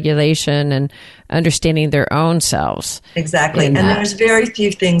co-regulation and understanding their own selves. Exactly. And there's very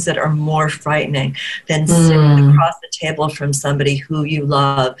few things that are more frightening than sitting across the table from somebody who you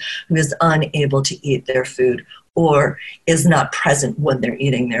love, who is unable to eat their food or is not present when they're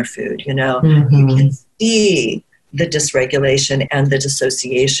eating their food. You know, you can see the dysregulation and the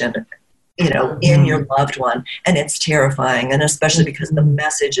dissociation, you know, in your loved one. And it's terrifying. And especially because the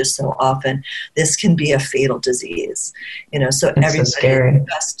message is so often, this can be a fatal disease, you know, so everybody is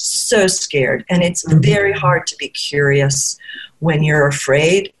just so scared. And it's very hard to be curious when you're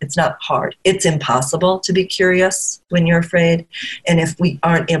afraid. It's not hard. It's impossible to be curious when you're afraid. And if we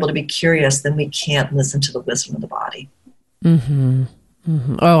aren't able to be curious, then we can't listen to the wisdom of the body.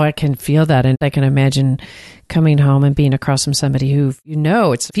 Oh, I can feel that. And I can imagine coming home and being across from somebody who, you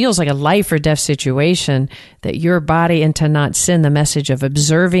know, it feels like a life or death situation, that your body, and to not send the message of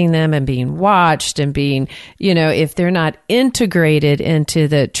observing them and being watched and being, you know, if they're not integrated into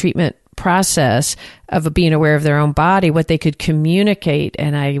the treatment process of being aware of their own body, what they could communicate,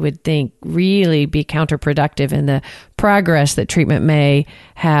 and I would think really be counterproductive in the progress that treatment may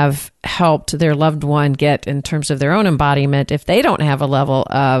have helped their loved one get in terms of their own embodiment. If they don't have a level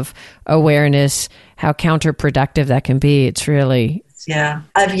of awareness, how counterproductive that can be. It's really... Yeah.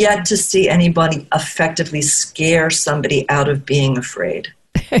 I've yet to see anybody effectively scare somebody out of being afraid.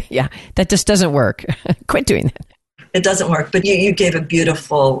 Yeah, that just doesn't work. Quit doing that. It doesn't work, but you gave a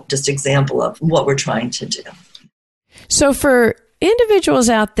beautiful just example of what we're trying to do. So for individuals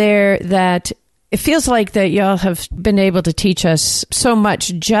out there that it feels like that y'all have been able to teach us so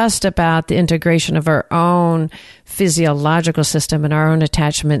much just about the integration of our own physiological system and our own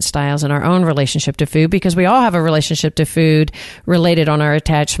attachment styles and our own relationship to food, because we all have a relationship to food related on our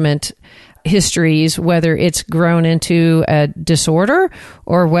attachment histories, whether it's grown into a disorder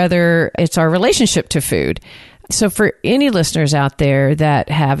or whether it's our relationship to food. So for any listeners out there that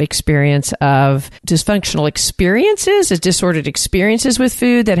have experience of dysfunctional experiences, disordered experiences with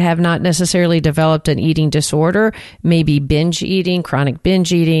food that have not necessarily developed an eating disorder, maybe binge eating, chronic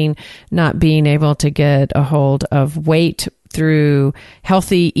binge eating, not being able to get a hold of weight through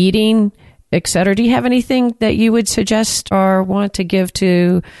healthy eating, et cetera. Do you have anything that you would suggest or want to give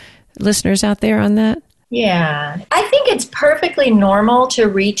to listeners out there on that? Yeah, I think it's perfectly normal to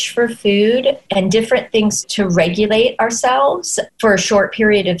reach for food and different things to regulate ourselves for a short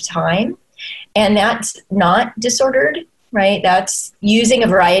period of time. And that's not disordered, right? That's using a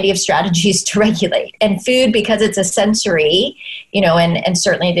variety of strategies to regulate. And food, because it's a sensory, you know, and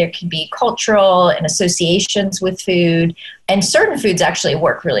certainly there could be cultural and associations with food. And certain foods actually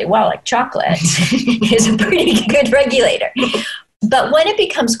work really well, like chocolate is a pretty good regulator. But when it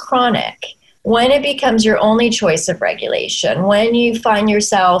becomes chronic, when it becomes your only choice of regulation, when you find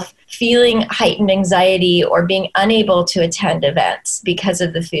yourself feeling heightened anxiety or being unable to attend events because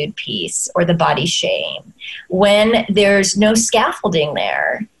of the food piece or the body shame, when there's no scaffolding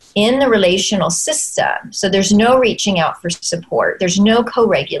there in the relational system, so there's no reaching out for support, there's no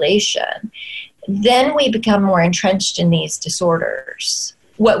co-regulation, then we become more entrenched in these disorders.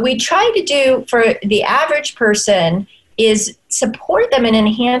 What we try to do for the average person is support them in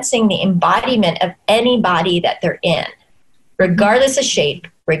enhancing the embodiment of any body that they're in, regardless of shape,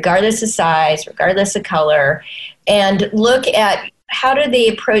 regardless of size, regardless of color, and look at how do they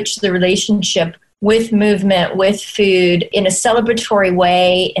approach the relationship with movement, with food, in a celebratory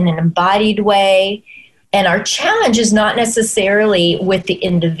way, in an embodied way. And our challenge is not necessarily with the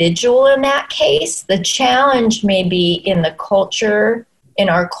individual in that case. The challenge may be in the culture, in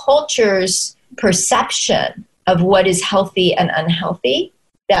our culture's perception of what is healthy and unhealthy,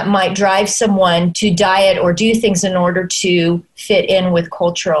 that might drive someone to diet or do things in order to fit in with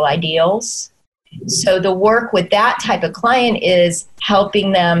cultural ideals. So the work with that type of client is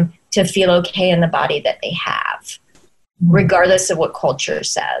helping them to feel okay in the body that they have, regardless of what culture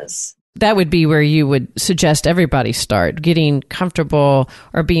says. That would be where you would suggest everybody start, getting comfortable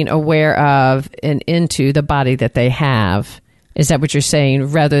or being aware of and into the body that they have. Is that what you're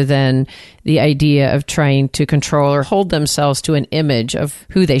saying, rather than the idea of trying to control or hold themselves to an image of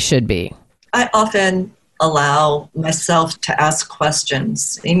who they should be? I often allow myself to ask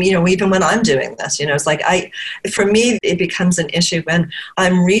questions. And, you know, even when I'm doing this, you know, it's like for me, it becomes an issue when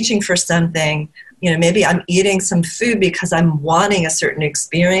I'm reaching for something maybe I'm eating some food because I'm wanting a certain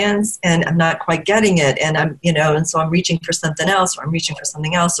experience and I'm not quite getting it. And and so I'm reaching for something else, or I'm reaching for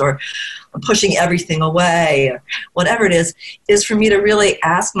something else, or I'm pushing everything away, or whatever it is for me to really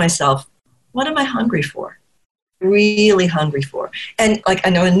ask myself, what am I hungry for? Really hungry for? And like, I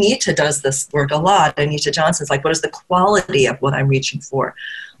know Anita does this work a lot. Anita Johnson's like, what is the quality of what I'm reaching for?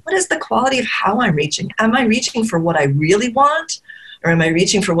 What is the quality of how I'm reaching? Am I reaching for what I really want? Or am I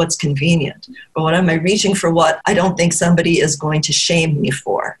reaching for what's convenient? Or what am I reaching for what I don't think somebody is going to shame me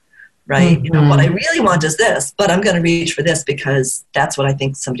for, right? Mm-hmm. What I really want is this, but I'm going to reach for this because that's what I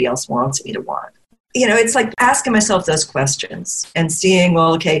think somebody else wants me to want. It's like asking myself those questions and seeing,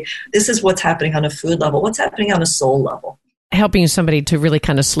 well, okay, this is what's happening on a food level. What's happening on a soul level? Helping somebody to really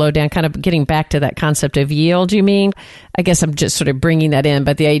kind of slow down, kind of getting back to that concept of yield, you mean? I guess I'm just sort of bringing that in,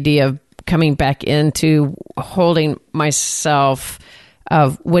 but the idea of coming back into holding myself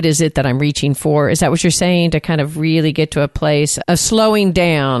of what is it that I'm reaching for? Is that what you're saying? To kind of really get to a place of slowing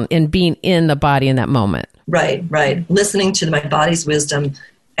down and being in the body in that moment. Right. Listening to my body's wisdom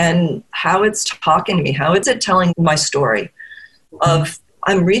and how it's talking to me, how is it telling my story of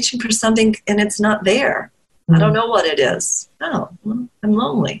I'm reaching for something and it's not there. I don't know what it is. Oh, well, I'm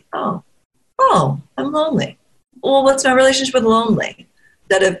lonely. Oh, I'm lonely. Well, what's my relationship with lonely?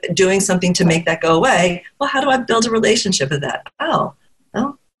 Instead of doing something to make that go away, well, how do I build a relationship with that? Oh,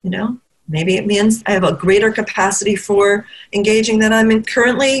 well, maybe it means I have a greater capacity for engaging than I'm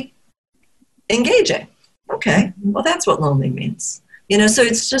currently engaging. Okay, well, that's what lonely means. So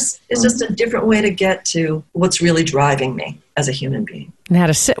it's just a different way to get to what's really driving me as a human being. And how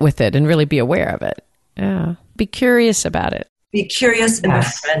to sit with it and really be aware of it. Yeah. Be curious about it. Be curious and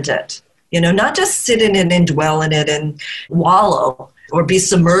befriend it. Not just sit in it and dwell in it and wallow or be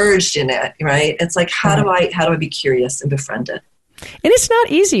submerged in it, right? It's like, how do I be curious and befriend it? And it's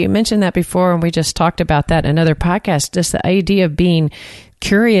not easy. You mentioned that before, and we just talked about that in another podcast. Just the idea of being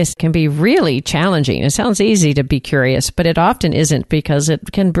curious can be really challenging. It sounds easy to be curious, but it often isn't, because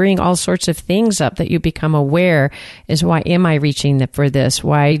it can bring all sorts of things up that you become aware is, why am I reaching for this?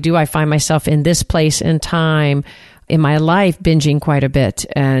 Why do I find myself in this place in time in my life binging quite a bit?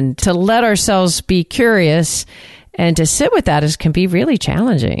 And to let ourselves be curious and to sit with that can be really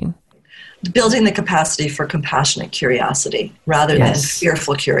challenging. Building the capacity for compassionate curiosity rather than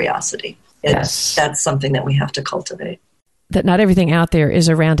fearful curiosity. That's something that we have to cultivate. That not everything out there is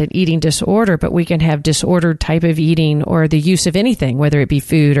around an eating disorder, but we can have disordered type of eating or the use of anything, whether it be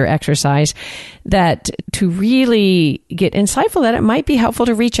food or exercise, that to really get insightful, that it might be helpful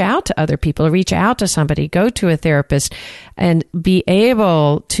to reach out to other people, reach out to somebody, go to a therapist, and be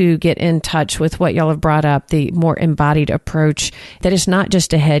able to get in touch with what y'all have brought up, the more embodied approach, that is not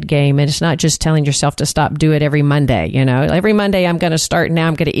just a head game, and it's not just telling yourself to do it every Monday. Every Monday I'm going to start, now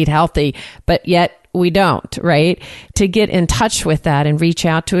I'm going to eat healthy, but yet we don't, right? To get in touch with that and reach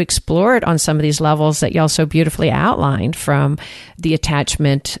out to explore it on some of these levels that y'all so beautifully outlined, from the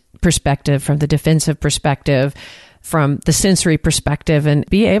attachment perspective, from the defensive perspective, from the sensory perspective, and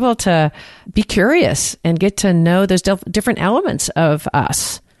be able to be curious and get to know those different elements of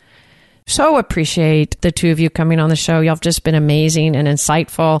us. So appreciate the two of you coming on the show. Y'all have just been amazing and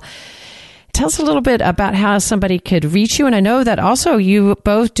insightful. Tell us a little bit about how somebody could reach you. And I know that also you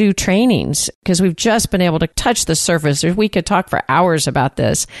both do trainings, because we've just been able to touch the surface. We could talk for hours about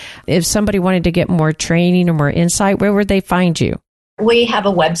this. If somebody wanted to get more training or more insight, where would they find you? We have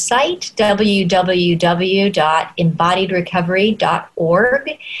a website,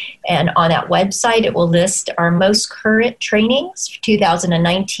 www.embodiedrecovery.org. And on that website, it will list our most current trainings.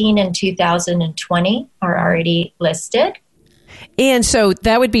 2019 and 2020 are already listed. And so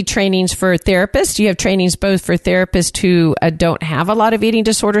that would be trainings for therapists. You have trainings both for therapists who don't have a lot of eating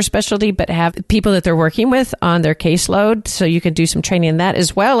disorder specialty, but have people that they're working with on their caseload. So you can do some training in that,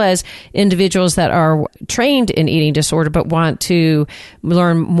 as well as individuals that are trained in eating disorder, but want to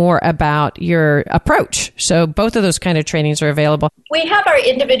learn more about your approach. So both of those kind of trainings are available. We have our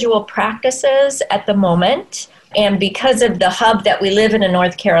individual practices at the moment. And because of the hub that we live in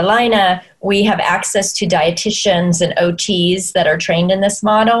North Carolina, we have access to dietitians and OTs that are trained in this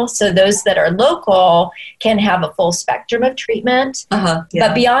model. So those that are local can have a full spectrum of treatment.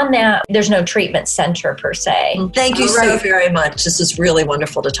 But beyond that, there's no treatment center per se. Thank you so very much. This is really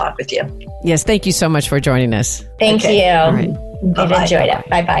wonderful to talk with you. Yes, thank you so much for joining us. Thank you. All right. I've enjoyed it.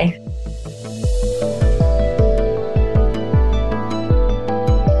 Bye-bye.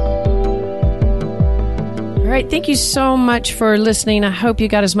 All right. Thank you so much for listening. I hope you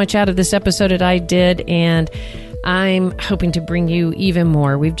got as much out of this episode as I did. And I'm hoping to bring you even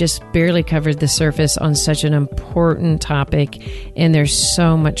more. We've just barely covered the surface on such an important topic, and there's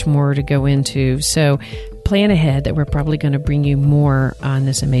so much more to go into. So plan ahead that we're probably going to bring you more on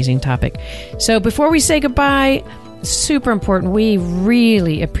this amazing topic. So before we say goodbye, super important, we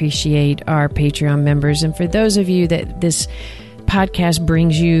really appreciate our Patreon members. And for those of you that this podcast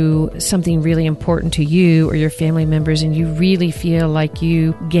brings you something really important to you or your family members, and you really feel like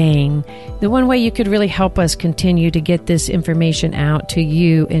you gain, the one way you could really help us continue to get this information out to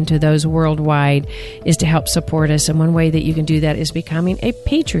you and to those worldwide is to help support us. And one way that you can do that is becoming a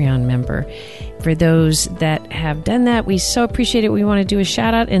Patreon member. For those that have done that, we so appreciate it. We want to do a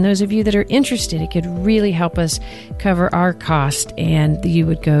shout out. And those of you that are interested, it could really help us cover our cost. And you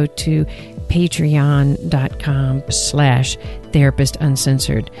would go to patreon.com/Therapist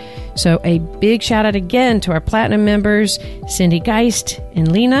Uncensored. So a big shout out again to our platinum members, Cindy Geist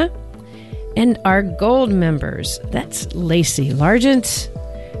and Lena, and our gold members. That's Lacey Largent,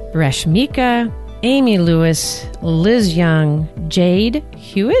 Rashmika, Amy Lewis, Liz Young, Jade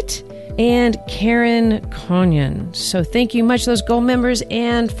Hewitt, and Karen Conyon. So thank you much, those gold members.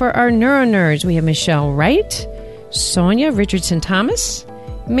 And for our neuro nerds, we have Michelle Wright, Sonia Richardson Thomas,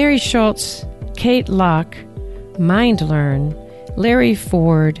 Mary Schultz, Kate Locke, MindLearn, Larry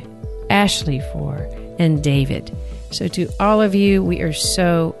Ford, Ashley Ford, and David. So to all of you, we are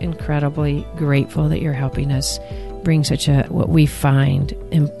so incredibly grateful that you're helping us bring such a, what we find,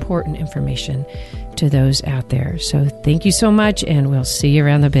 important information to those out there. So thank you so much, and we'll see you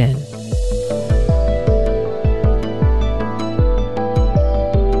around the bend.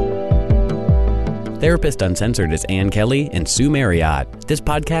 Therapist Uncensored is Ann Kelly and Sue Marriott. This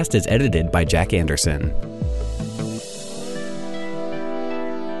podcast is edited by Jack Anderson.